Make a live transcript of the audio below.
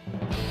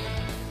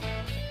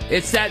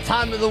It's that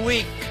time of the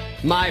week,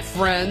 my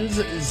friends.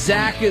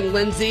 Zach and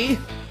Lindsay,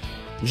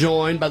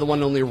 joined by the one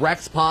and only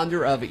Rex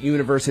Ponder of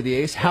University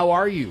Ace. How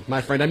are you,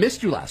 my friend? I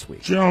missed you last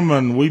week.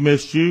 Gentlemen, we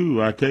missed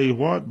you, I tell you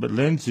what, but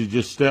Lindsay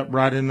just stepped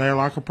right in there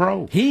like a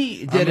pro.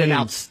 He did an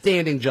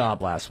outstanding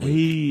job last week.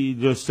 He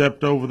just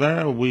stepped over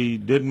there. We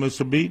didn't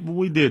miss a beat, but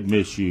we did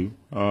miss you.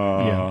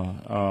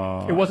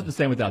 It wasn't the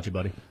same without you,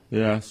 buddy.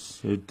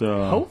 Yes.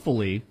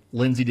 Hopefully,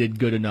 Lindsay did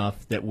good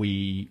enough that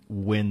we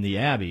win the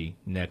Abbey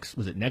next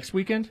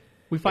weekend?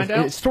 We find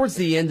out? It's towards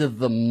the end of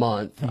the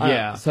month.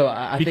 Yeah.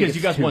 I think because it's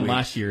you guys 2 won weeks.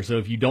 last year, so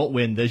if you don't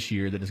win this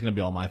year, then it's going to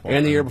be all my fault.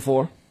 And the year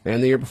before.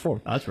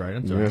 That's right.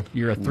 I'm sorry. Yeah.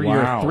 You're a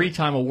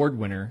three-time award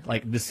winner,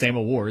 like the same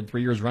award,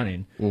 3 years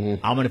running.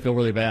 Mm-hmm. I'm going to feel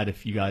really bad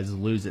if you guys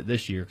lose it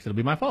this year because it'll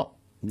be my fault.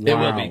 Wow. It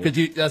will be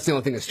because that's the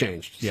only thing that's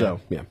changed. Yeah.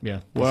 So yeah.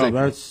 Well,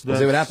 we'll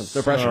see what happens.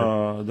 No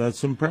pressure.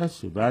 That's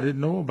impressive. I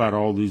didn't know about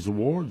all these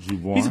awards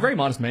you've won. He's a very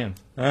modest man.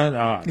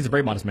 He's a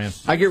very modest man.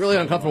 I get really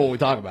uncomfortable when we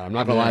talk about it. I'm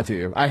not going to lie to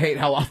you. I hate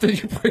how often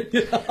you bring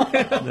it up.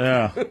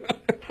 Yeah.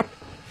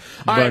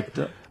 All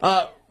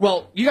right.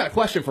 Well, you got a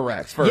question for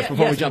Rex first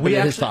before we jump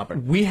into his topic.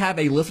 We have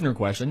a listener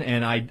question,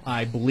 and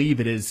I believe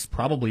it is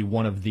probably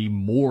one of the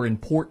more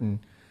important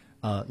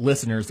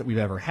listeners that we've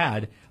ever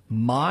had.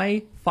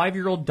 My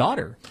 5-year-old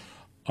daughter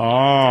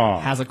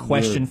has a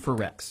question for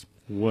Rex.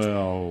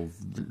 Well,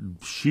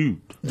 shoot.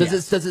 Does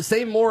it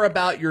say more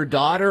about your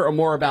daughter or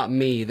more about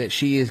me that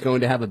she is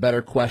going to have a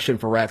better question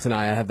for Rex than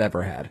I have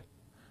ever had?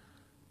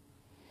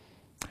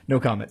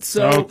 No comment.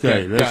 So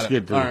okay, let's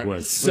get to the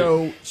question.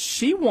 So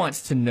she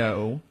wants to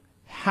know,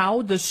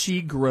 how does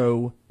she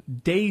grow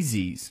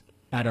daisies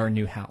at our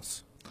new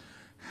house?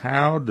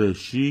 How does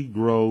she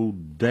grow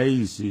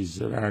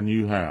daisies at our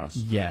new house?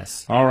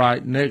 Yes. All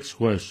right, next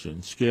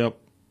question. Skip.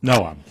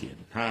 No, I'm kidding.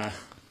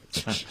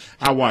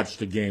 I watched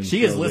the game.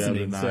 She is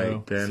listening,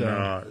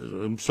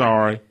 I'm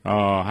sorry.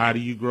 How do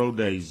you grow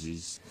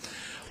daisies?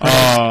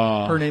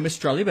 Her name is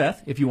Charlie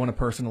Beth, if you want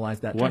to personalize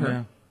that to her.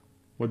 Now?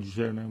 What did you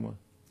say her name was?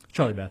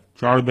 Charlie Beth.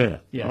 Charlie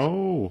Beth. Yes.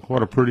 Oh,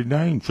 what a pretty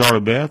name,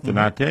 Charlie Beth. Mm-hmm. And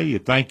I tell you,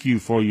 thank you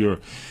for your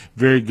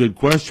very good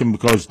question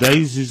because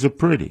daisies are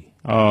pretty.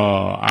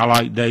 I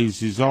like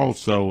daisies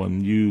also,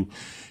 and you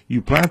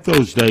plant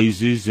those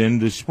daisies in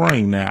the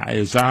spring. Now,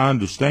 as I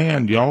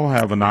understand, y'all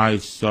have a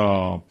nice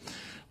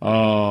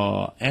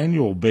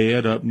annual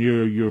bed up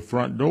near your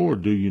front door,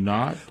 do you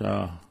not?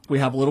 We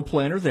have a little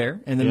planter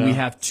there, and then we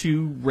have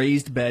 2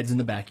 raised beds in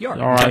the backyard.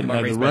 All right,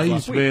 now the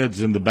raised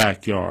beds in the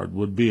backyard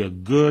would be a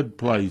good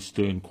place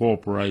to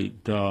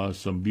incorporate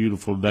some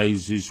beautiful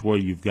daisies where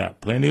you've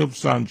got plenty of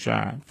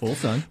sunshine, full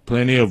sun,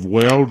 plenty of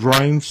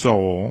well-drained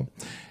soil,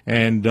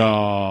 and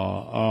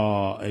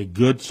a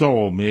good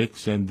soil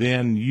mix, and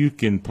then you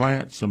can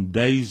plant some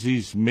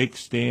daisies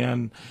mixed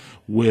in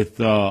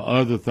with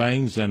other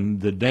things,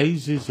 and the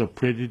daisies are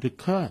pretty to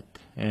cut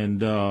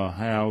and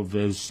have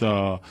as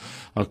a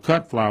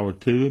cut flower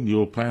too, and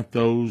you'll plant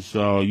those.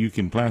 You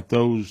can plant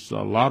those, a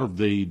lot of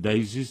the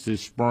daisies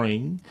this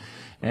spring,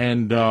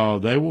 and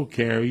they will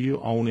carry you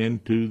on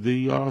into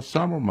the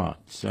summer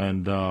months.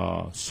 And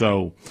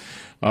so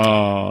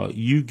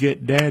you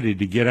get Daddy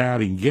to get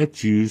out and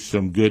get you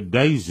some good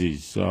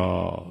daisies.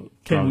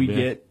 Can we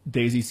get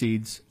daisy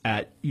seeds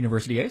at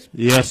University Ace?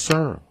 Yes,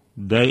 sir.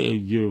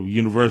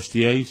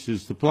 University Ace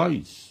is the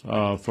place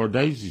for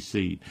daisy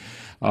seed.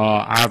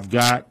 I've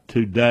got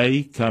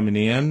today coming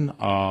in,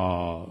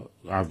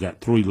 I've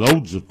got 3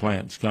 loads of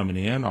plants coming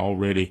in,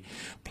 already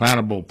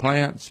plantable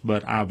plants,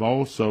 but I've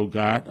also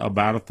got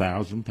about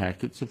 1,000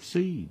 packets of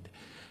seed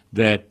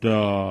that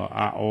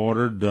I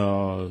ordered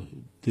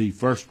the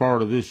first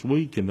part of this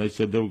week, and they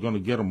said they were going to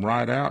get them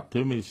right out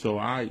to me, so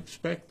I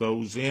expect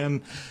those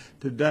in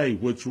today,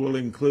 which will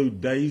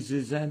include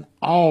daisies and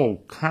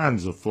all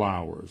kinds of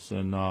flowers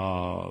and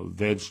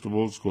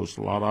vegetables. Of course,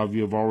 a lot of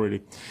you have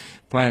already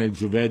planted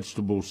your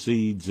vegetable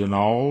seeds and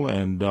all,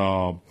 and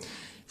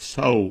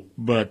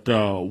but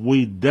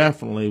we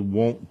definitely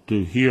want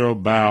to hear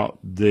about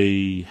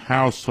the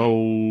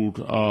household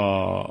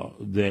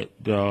that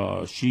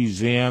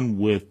she's in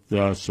with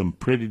some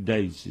pretty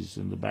daisies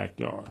in the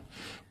backyard.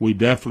 We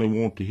definitely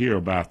want to hear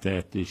about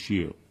that this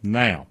year.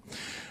 Now,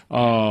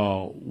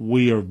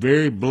 we are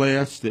very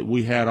blessed that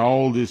we had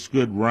all this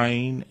good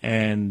rain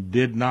and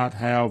did not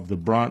have the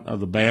brunt of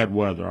the bad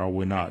weather, are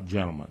we not,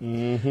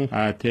 gentlemen? Mm-hmm.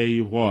 I tell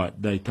you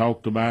what, they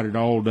talked about it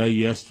all day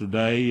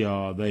yesterday.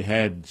 They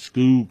had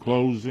school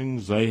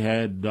closings. They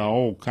had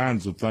all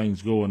kinds of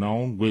things going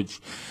on,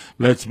 which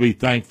let's be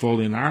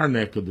thankful in our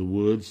neck of the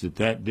woods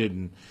that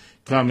didn't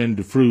come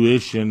into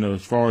fruition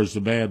as far as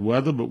the bad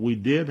weather, but we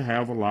did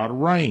have a lot of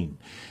rain.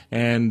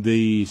 And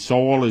the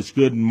soil is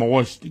good and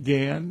moist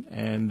again,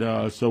 and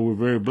so we're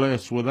very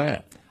blessed with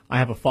that. I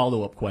have a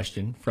follow-up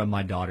question from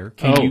my daughter.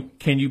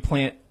 Can you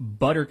plant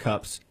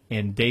buttercups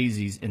and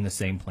daisies in the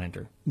same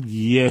planter?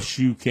 Yes,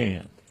 you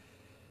can.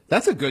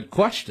 That's a good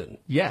question.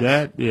 Yes.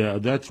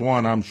 That's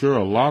one I'm sure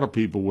a lot of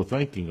people were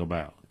thinking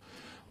about.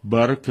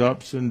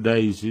 Buttercups and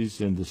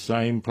daisies in the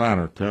same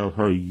planter. Tell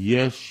her,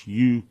 yes,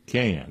 you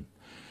can.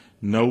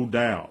 No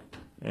doubt.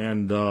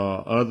 and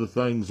other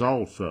things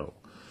also.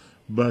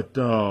 But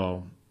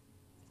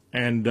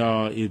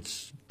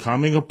it's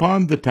coming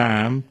upon the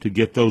time to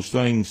get those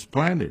things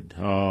planted,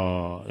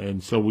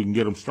 and so we can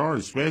get them started,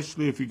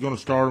 especially if you're going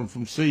to start them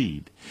from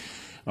seed.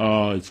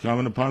 It's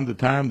coming upon the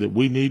time that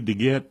we need to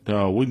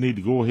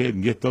go ahead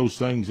and get those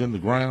things in the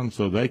ground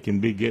so they can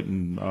be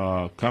getting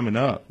coming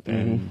up.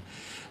 And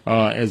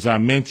as I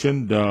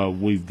mentioned,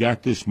 we've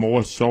got this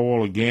moist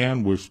soil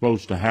again. We're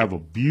supposed to have a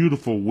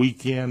beautiful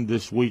weekend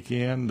this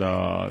weekend,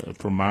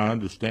 from my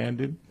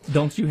understanding.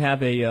 Don't you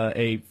have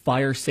a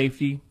fire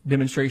safety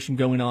demonstration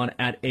going on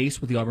at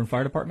ACE with the Auburn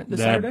Fire Department this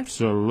Saturday?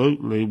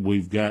 Absolutely.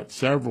 We've got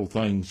several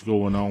things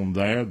going on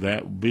there,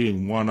 that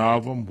being one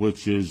of them,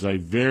 which is a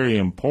very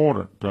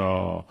important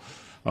thing.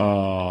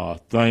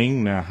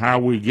 Now, how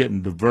we're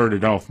getting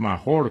diverted off my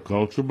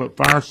horticulture, but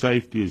fire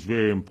safety is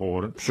very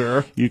important.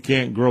 Sure. You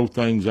can't grow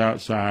things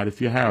outside if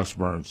your house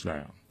burns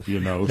down.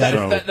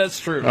 That's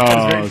true.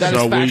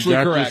 So we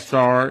got correct. to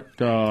start.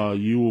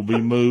 You will be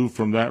moved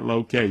from that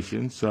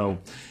location. So,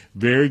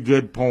 very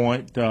good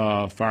point.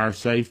 Fire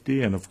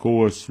safety, and of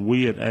course,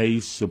 we at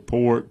ACE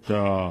support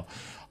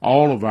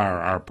all of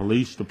our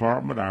police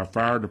department, our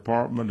fire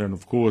department, and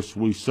of course,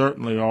 we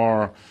certainly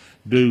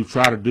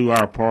try to do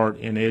our part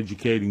in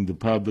educating the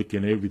public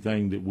in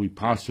everything that we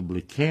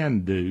possibly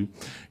can do,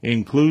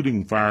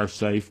 including fire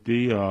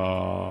safety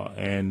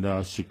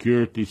and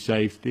security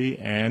safety,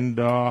 and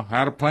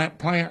how to plant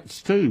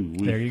plants too.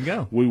 There you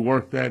go. We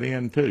work that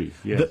in too.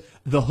 Yes.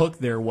 The hook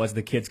there was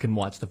the kids can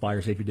watch the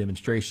fire safety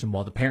demonstration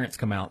while the parents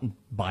come out and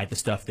buy the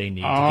stuff they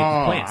need to get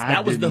the plants.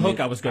 That was the hook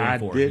I was going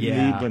for. I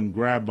didn't even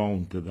grab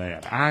on to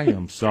that. I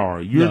am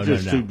sorry. You're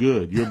too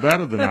good. You're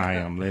better than I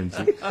am,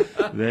 Lindsay.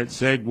 That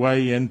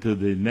segue into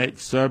the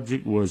next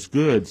subject was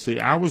good. See,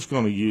 I was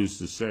going to use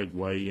the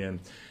segue in.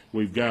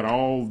 We've got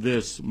all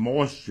this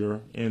moisture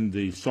in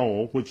the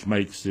soil, which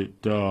makes it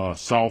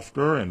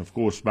softer. And, of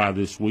course, by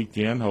this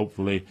weekend,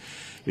 hopefully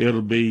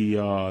it'll be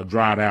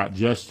dried out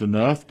just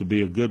enough to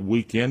be a good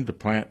weekend to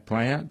plant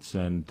plants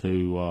and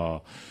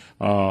to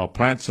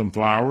plant some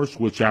flowers,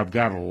 which I've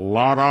got a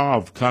lot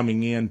of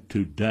coming in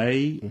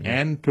today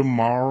and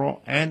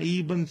tomorrow and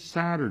even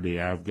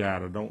Saturday. I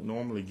don't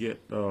normally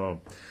get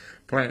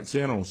plants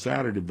in on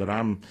Saturday, but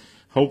I'm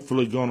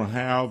hopefully going to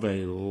have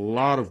a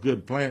lot of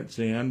good plants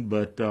in.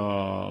 But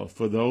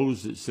for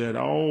those that said,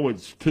 oh,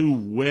 it's too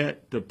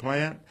wet to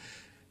plant,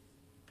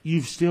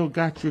 you've still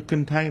got your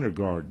container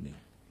gardening.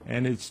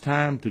 And it's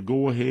time to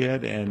go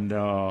ahead and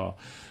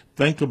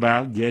think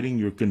about getting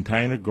your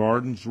container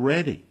gardens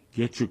ready.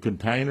 Get your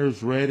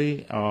containers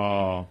ready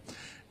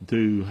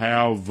to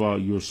have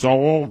your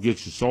soil,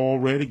 get your soil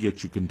ready,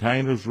 get your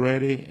containers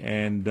ready,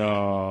 and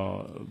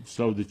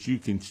so that you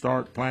can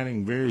start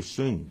planting very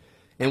soon.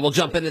 And we'll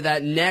jump into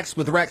that next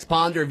with Rex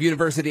Ponder of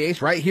University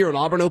ACE right here on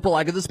Auburn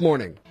Opelika this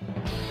morning.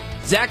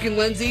 Zach and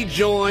Lindsay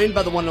joined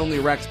by the one and only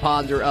Rex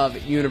Ponder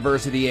of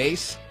University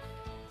ACE.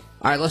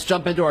 All right, let's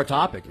jump into our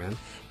topic, man.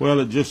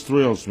 Well, it just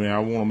thrills me. I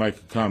want to make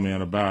a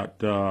comment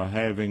about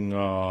having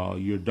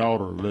your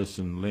daughter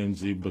listen,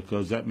 Lindsay,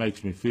 because that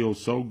makes me feel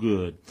so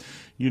good.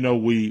 You know,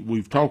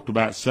 we've talked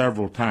about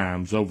several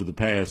times over the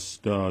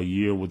past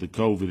year with the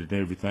COVID and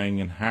everything,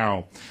 and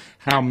how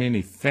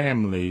many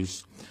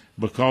families,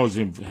 because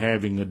of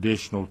having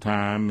additional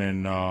time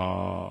and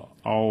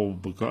all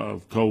because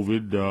of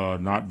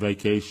COVID, not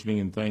vacationing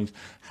and things,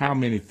 how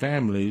many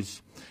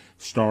families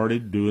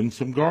started doing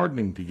some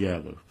gardening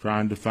together,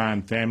 trying to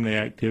find family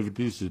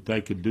activities that they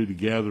could do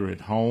together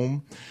at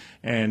home,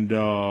 and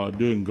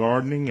doing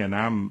gardening. And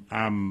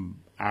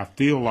I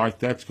feel like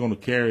that's going to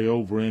carry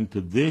over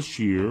into this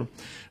year,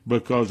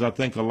 because I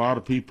think a lot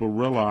of people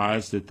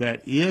realize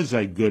that is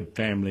a good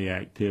family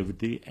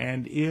activity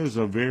and is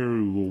a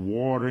very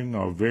rewarding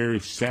or very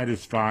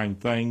satisfying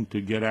thing to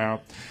get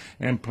out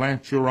and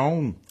plant your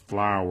own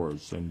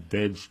flowers and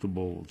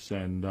vegetables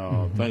and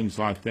things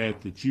like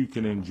that you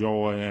can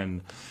enjoy,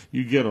 and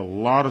you get a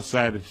lot of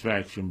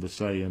satisfaction by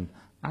saying,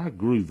 I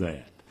grew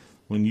that.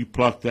 When you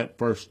pluck that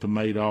first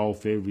tomato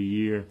off every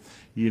year,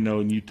 you know,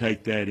 and you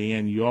take that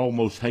in, you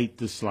almost hate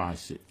to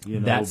slice it. You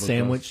know, that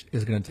sandwich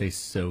is going to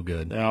taste so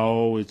good.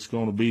 Oh, it's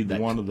going to be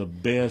one of the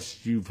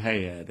best you've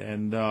had.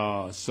 And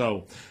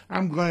so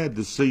I'm glad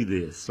to see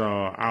this.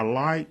 I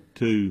like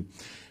to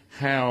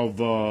have,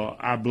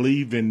 I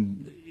believe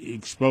in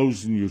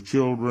exposing your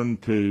children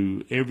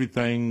to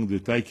everything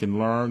that they can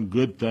learn,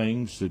 good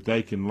things that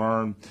they can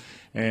learn.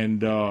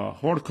 And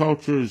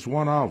horticulture is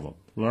one of them.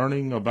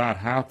 Learning about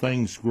how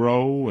things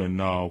grow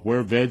and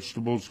where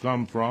vegetables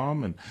come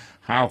from and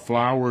how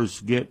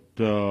flowers get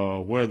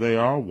where they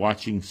are,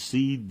 watching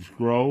seeds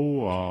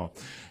grow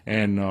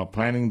and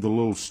planting the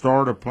little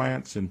starter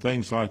plants and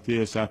things like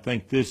this. I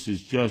think this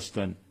is just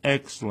an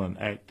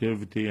excellent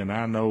activity, and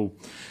I know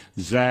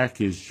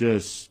Zach is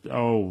just,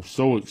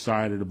 so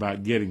excited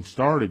about getting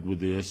started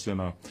with this in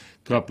a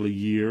couple of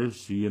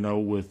years, you know,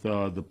 with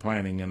the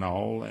planting and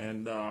all.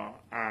 And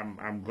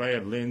I'm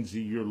glad,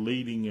 Lindsay, you're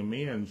leading him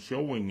in,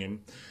 showing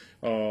him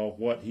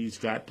what he's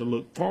got to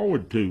look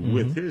forward to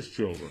with his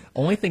children.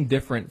 Only thing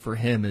different for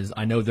him is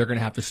I know they're going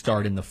to have to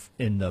start in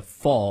the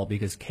fall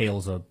because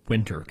kale's a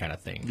winter kind of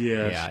thing.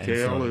 Yes, yeah,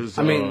 kale is.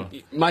 I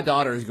mean, my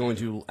daughter is going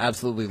to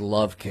absolutely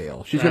love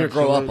kale. She's going to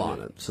grow up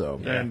on it. So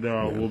and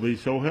will be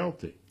so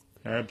healthy.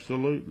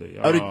 Absolutely.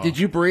 Oh, did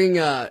you bring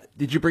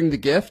the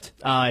gift?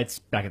 It's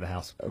back at the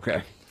house.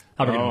 Okay.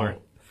 I'll bring it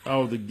tomorrow.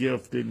 Oh, the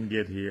gift didn't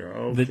get here.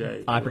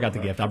 Okay. I forgot the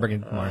gift. I'll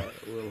bring it tomorrow.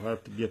 We'll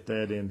have to get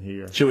that in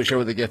here. Should we share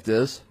what the gift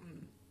is?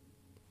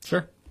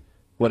 Sure.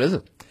 What is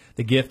it?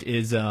 The gift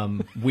is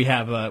we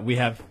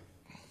have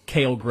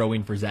kale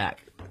growing for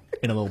Zach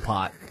in a little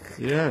pot.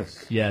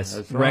 Yes. Yes.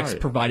 That's Rex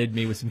right. provided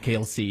me with some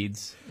kale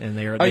seeds, and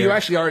they are. Oh, you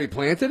actually already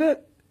planted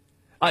it?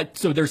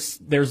 So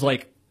there's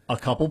like a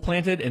couple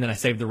planted, and then I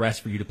saved the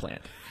rest for you to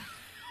plant.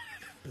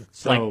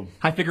 So Like,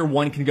 I figure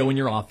one can go in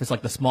your office,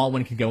 like the small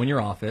one can go in your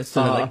office.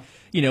 So that,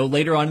 like,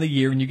 later on in the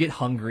year when you get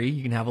hungry,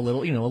 you can have a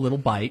little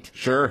bite.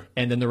 Sure.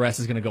 And then the rest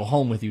is going to go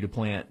home with you to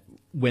plant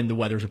when the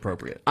weather's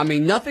appropriate. I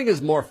mean, nothing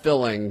is more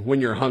filling when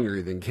you're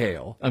hungry than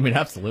kale. I mean,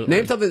 absolutely.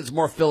 Name something that's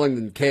more filling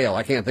than kale.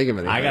 I can't think of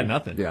anything. I got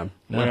nothing. Yeah.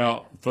 No.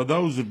 Well, for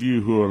those of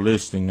you who are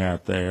listening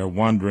out there,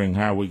 wondering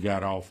how we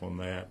got off on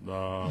that,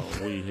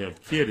 we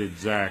have kidded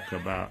Zach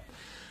about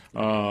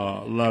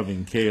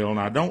loving kale, and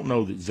I don't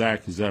know that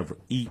Zach has ever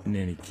eaten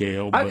any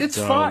kale. But It's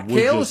fine.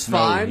 we Kale just is know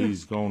fine.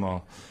 He's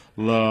gonna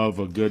love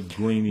a good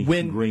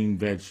green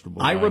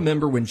vegetable. I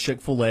remember when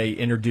Chick-fil-A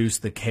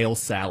introduced the kale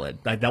salad,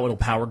 like that little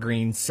Power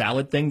Green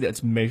salad thing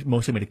that's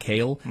mostly made of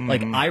kale.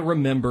 Like, I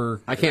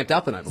remember I camped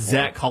out the night before.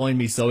 Zach calling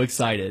me so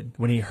excited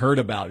when he heard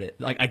about it.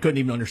 Like, I couldn't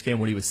even understand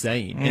what he was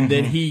saying. And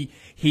then he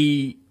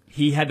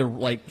had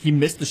to, he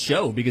missed the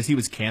show because he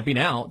was camping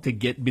out to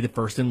be the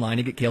first in line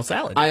to get kale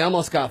salad. I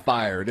almost got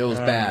fired. It was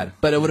bad,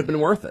 but it would have been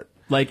worth it.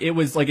 It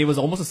was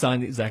almost a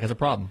sign that Zach has a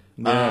problem.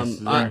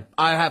 Yes,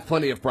 I have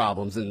plenty of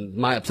problems, and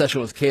my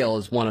obsession with kale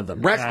is one of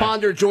them. Rex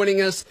Ponder joining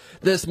us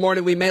this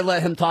morning. We may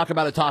let him talk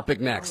about a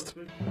topic next.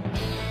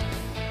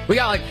 We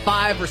got like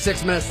 5 or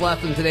 6 minutes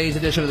left in today's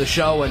edition of the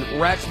show,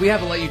 and Rex, we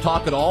haven't let you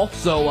talk at all,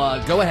 so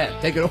go ahead,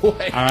 take it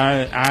away.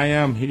 I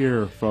am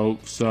here,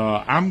 folks.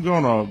 I'm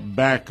going to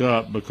back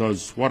up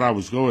because what I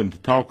was going to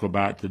talk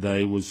about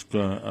today was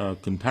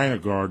container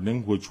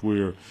gardening, which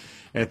we're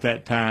at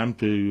that time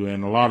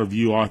and a lot of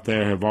you out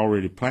there have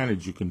already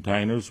planted your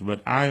containers,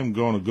 but I am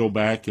going to go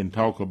back and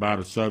talk about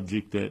a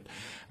subject that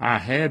I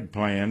had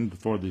planned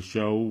for the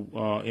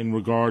show in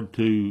regard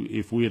to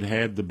if we had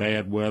had the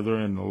bad weather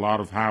and a lot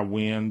of high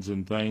winds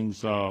and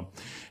things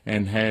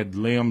and had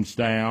limbs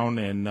down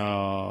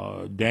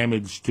and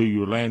damage to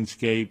your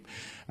landscape.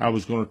 I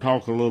was going to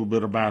talk a little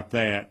bit about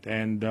that,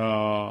 and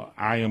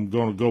I am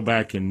going to go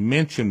back and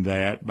mention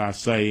that by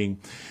saying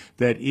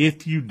that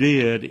if you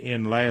did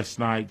in last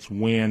night's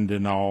wind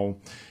and all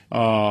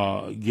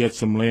get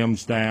some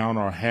limbs down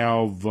or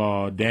have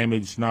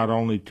damage not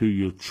only to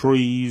your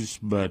trees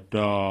but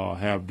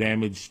have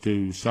damage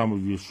to some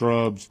of your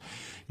shrubs,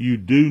 you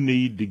do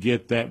need to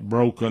get that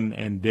broken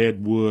and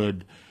dead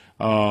wood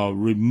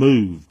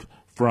removed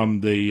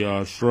from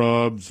the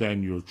shrubs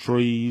and your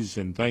trees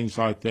and things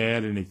like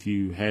that. And if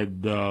you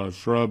had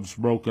shrubs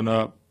broken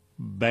up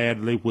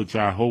badly, which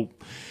I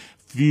hope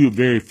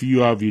very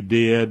few of you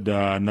did.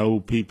 I know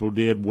people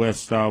did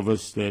west of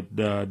us that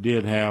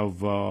did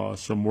have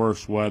some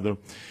worse weather.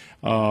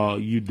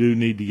 You do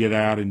need to get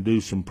out and do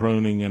some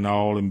pruning and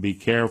all, and be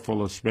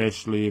careful,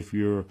 especially if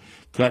you're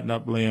cutting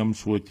up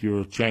limbs with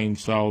your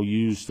chainsaw.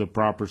 Use the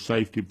proper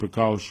safety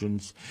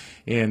precautions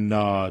in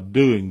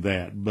doing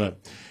that.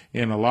 But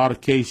in a lot of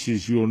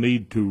cases, you'll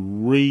need to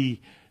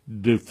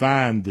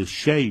redefine the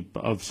shape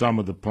of some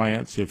of the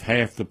plants. If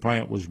half the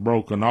plant was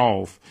broken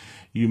off,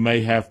 you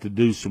may have to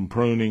do some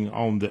pruning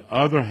on the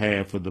other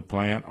half of the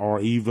plant,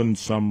 or even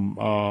some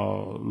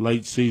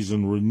late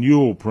season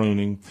renewal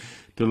pruning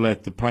to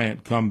let the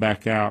plant come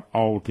back out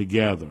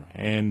altogether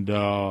and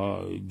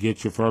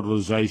get your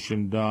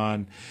fertilization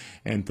done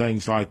and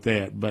things like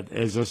that. But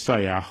as I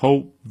say, I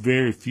hope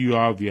very few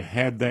of you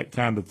had that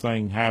kind of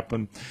thing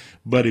happen.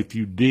 But if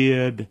you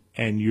did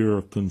and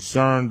you're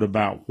concerned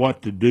about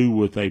what to do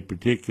with a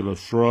particular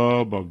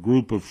shrub or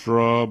group of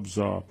shrubs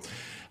or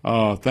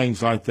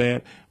things like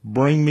that,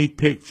 bring me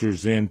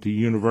pictures into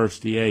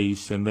University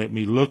Ace and let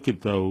me look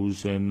at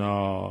those and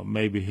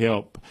maybe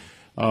help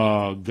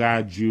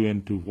guide you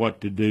into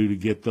what to do to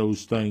get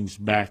those things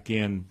back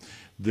in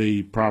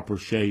the proper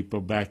shape or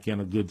back in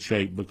a good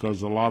shape.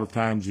 Because a lot of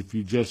times if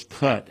you just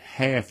cut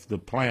half the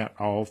plant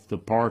off, the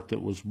part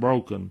that was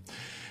broken,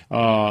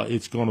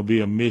 it's going to be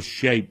a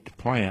misshaped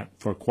plant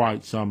for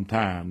quite some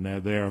time. Now,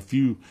 there are a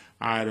few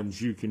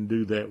items you can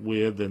do that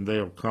with, and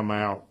they'll come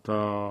out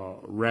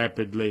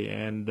rapidly,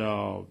 and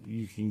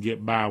you can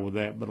get by with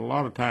that. But a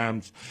lot of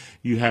times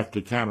you have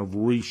to kind of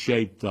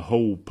reshape the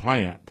whole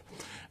plant.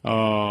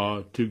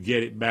 to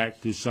get it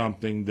back to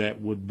something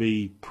that would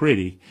be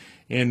pretty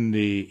in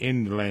the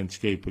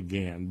landscape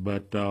again.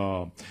 But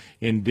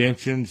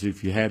indentions,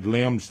 if you had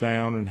limbs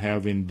down and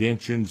have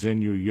indentions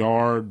in your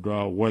yard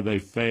where they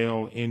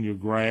fell in your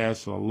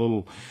grass, or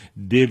little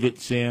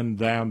divots in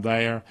down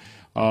there,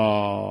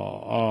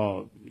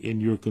 and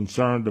you're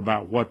concerned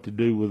about what to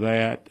do with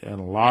that, in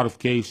a lot of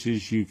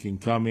cases you can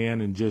come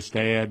in and just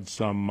add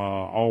some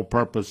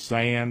all-purpose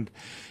sand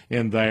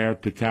in there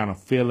to kind of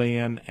fill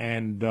in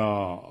and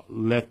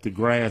let the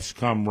grass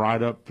come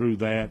right up through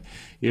that.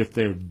 If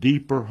they're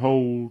deeper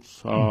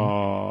holes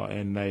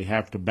and they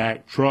have to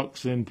back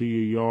trucks into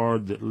your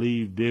yard that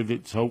leave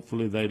divots,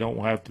 hopefully they don't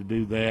have to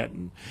do that.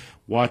 And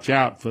watch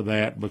out for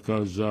that,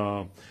 because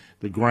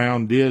the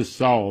ground is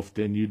soft,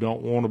 and you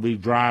don't want to be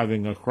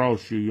driving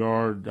across your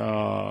yard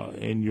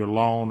in your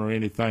lawn or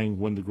anything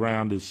when the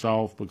ground is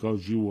soft,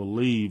 because you will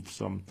leave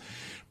some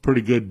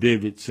pretty good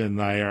divots in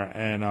there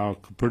and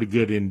pretty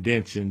good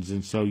indentions,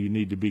 and so you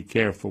need to be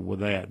careful with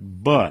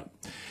that. But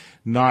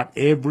not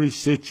every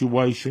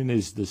situation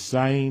is the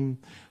same.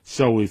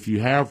 So if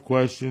you have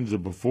questions, or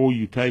before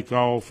you take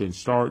off and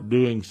start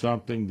doing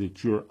something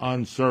that you're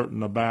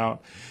uncertain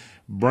about,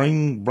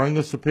 bring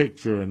us a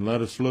picture and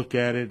let us look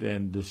at it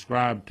and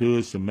describe to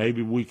us, and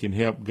maybe we can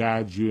help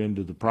guide you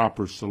into the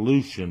proper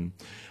solution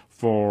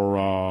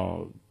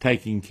for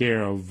taking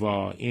care of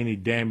any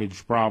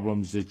damage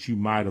problems that you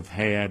might have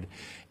had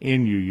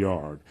in your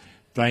yard.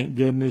 Thank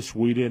goodness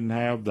we didn't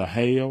have the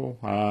hail.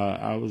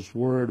 I was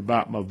worried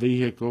about my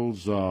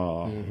vehicles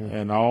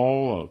and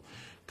all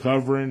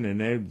covering,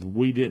 and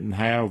we didn't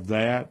have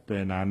that.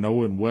 And I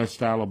know in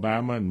West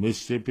Alabama and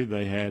Mississippi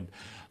they had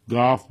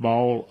golf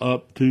ball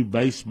up to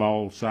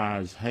baseball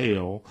size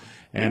hail.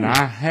 And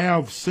I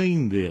have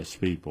seen this,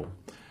 people.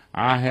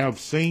 I have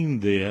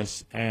seen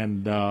this,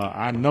 and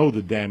I know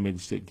the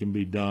damage that can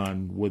be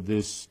done with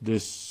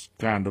this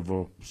kind of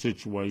a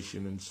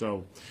situation. And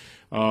so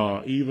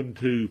even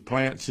to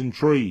plants and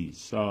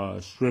trees,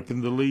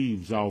 stripping the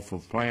leaves off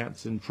of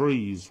plants and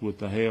trees with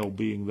the hail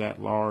being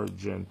that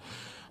large and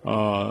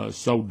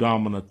so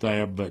dominant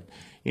there. But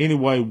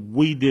anyway,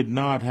 we did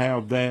not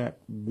have that.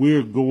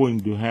 We're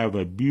going to have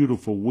a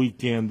beautiful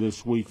weekend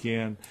this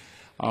weekend.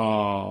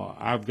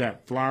 I've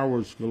got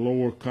flowers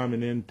galore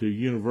coming into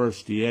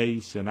University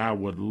Ace, and I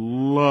would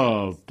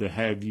love to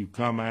have you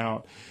come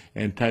out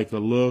and take a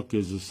look.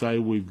 As I say,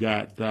 we've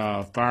got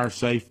fire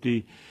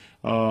safety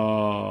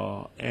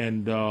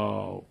and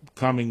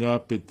coming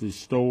up at the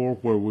store,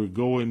 where we're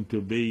going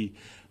to be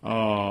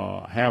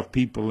have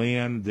people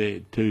in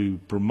to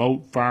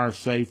promote fire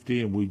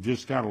safety, and we've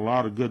just got a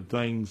lot of good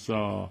things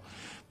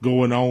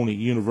going on at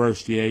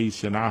University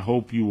Ace, and I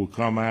hope you will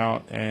come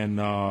out and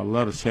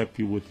let us help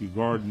you with your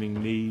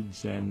gardening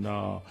needs, and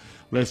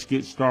let's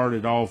get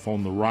started off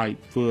on the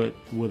right foot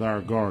with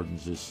our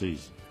gardens this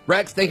season.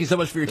 Rex, thank you so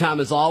much for your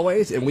time as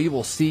always, and we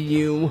will see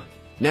you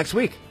next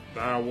week.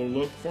 I will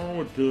look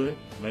forward to it.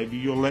 Maybe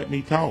you'll let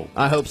me talk.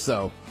 I hope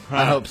so.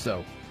 I hope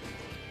so.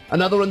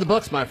 Another one in the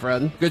books, my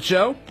friend. Good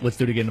show? Let's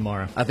do it again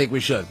tomorrow. I think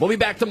we should. We'll be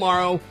back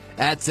tomorrow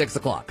at 6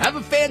 o'clock. Have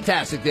a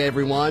fantastic day,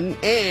 everyone,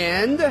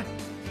 and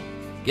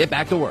get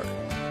back to work.